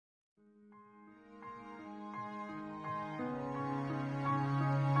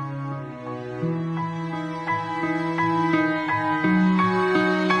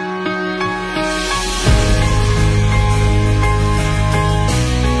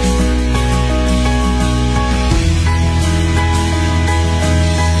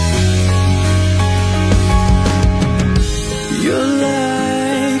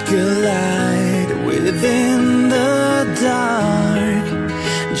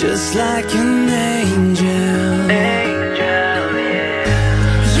just like an angel.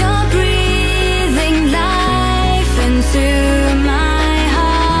 You're breathing life into my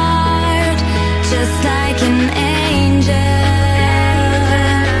heart, just like an angel.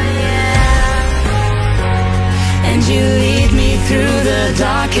 And you lead me through the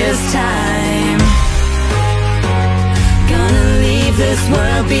darkest time. Gonna leave this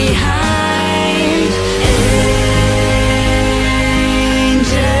world behind.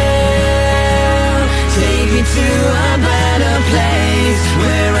 To a better place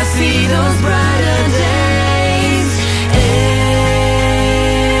where I see those brighter days.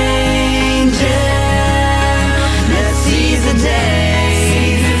 Angel, let's seize the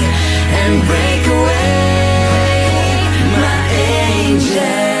day and break away, my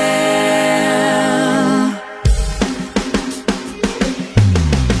angel.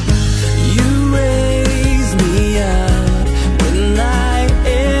 You raise me up when I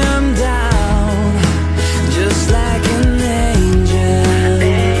am down, just like an angel.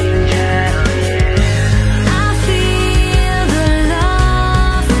 I feel the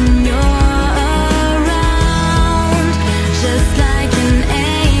love when you're around, just like an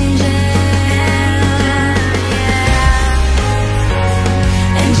angel.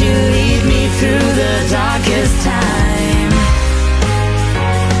 And you lead me through the darkest time.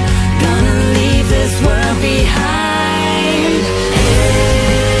 Gonna leave this world behind.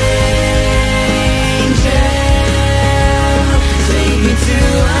 To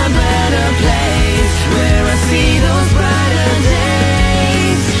a better place where I see those brighter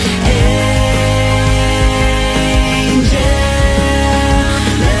days. Angel,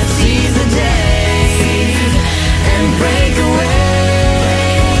 let's seize the day and break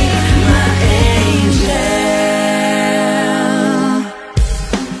away, my angel.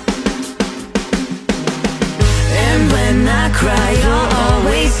 And when I cry, you're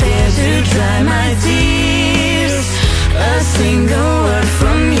always there to dry my tears. A single word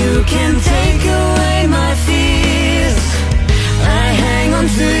from you can take away my fears. I hang on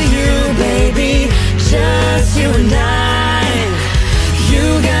to you, baby, just you and I. You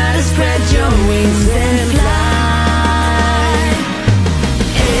gotta spread your wings and fly.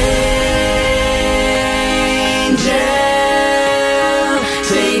 Angel,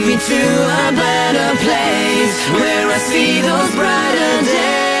 take me to a better place where I see those brighter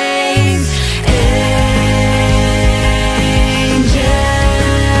days.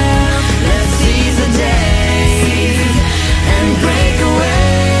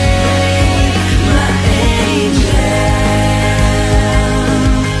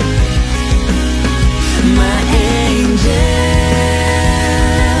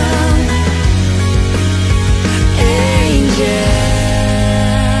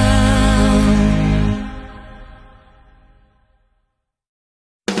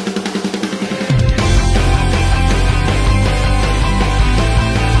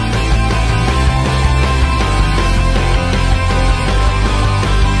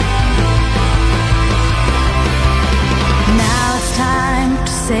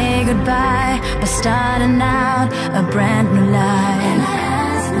 Goodbye by starting out a brand new life. And I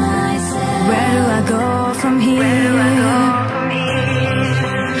ask myself, where do I go from here?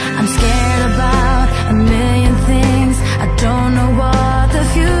 I'm scared about a million things. I don't know what the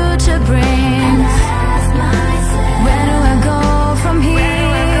future brings. Where do I go from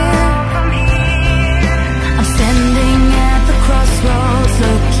here? I'm standing at the crossroads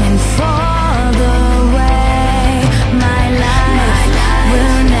looking for the way. My life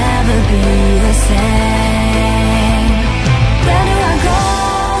will never be the same. Where do I go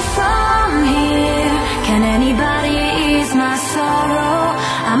from here? Can anybody ease my sorrow?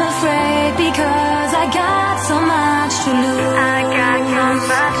 I'm afraid because I got so much to lose.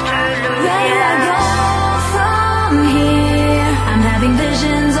 Where do I go from here? I'm having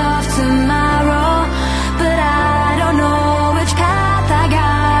visions of tomorrow, but I don't know which path I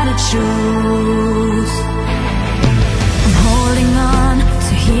gotta choose. I'm holding on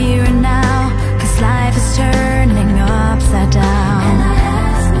to here and now, 'cause life is turning upside down. And I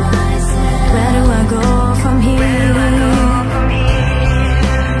ask myself, where do I go from here?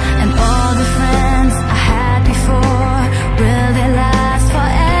 And all the friends I had before, will they last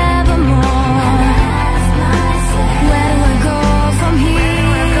forevermore? Where do I go from here?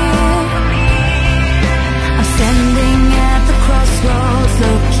 I'm standing at the crossroads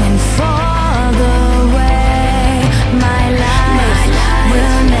looking for the way. My life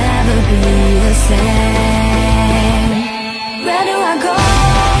will never be the same. Where do I go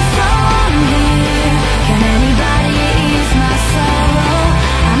from here? Can anybody ease my sorrow?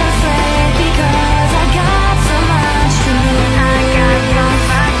 I'm afraid because I got so much to lose.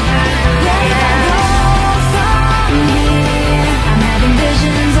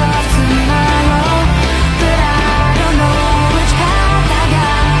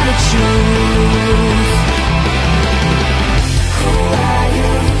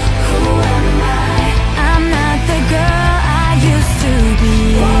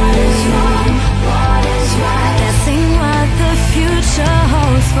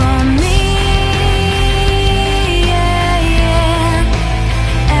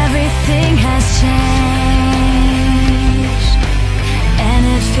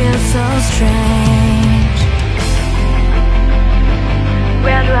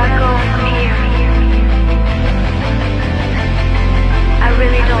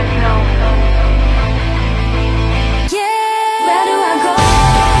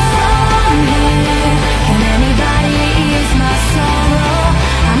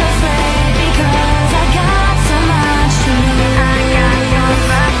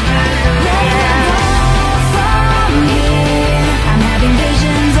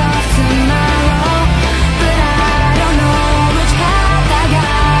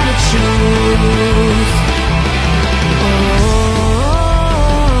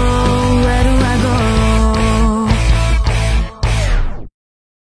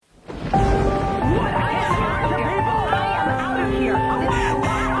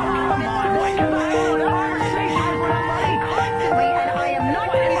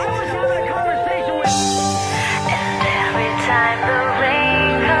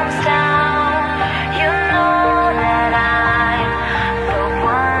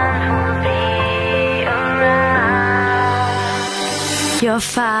 You're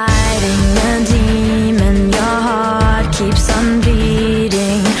fighting a demon, your heart keeps on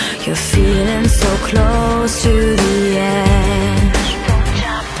beating. You're feeling so close to the edge.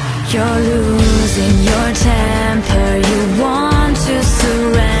 You're losing your temper, you want to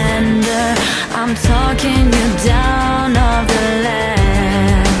surrender. I'm talking you down off the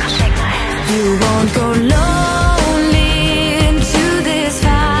ledge. You won't go lonely into this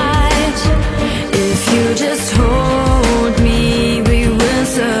fight. If you just hold me, we will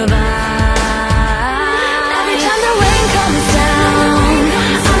survive. Every time the rain comes down,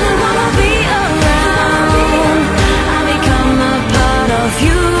 I don't wanna be around. I become a part of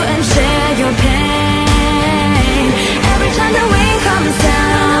you and share your pain. Every time the rain comes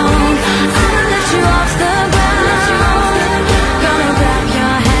down, I'ma lift you off the ground. Gonna grab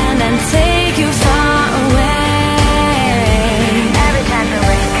your hand and take you far away. Every time the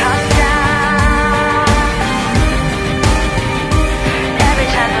rain comes down, every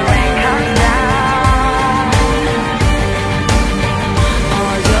time the rain comes down,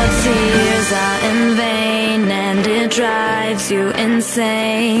 all your tears are in vain and it drives you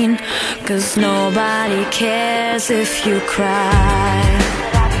insane. 'Cause nobody cares if you cry.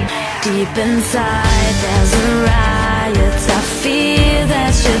 Deep inside there's a riot. I feel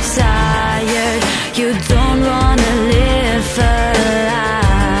that you're tired. You don't wanna live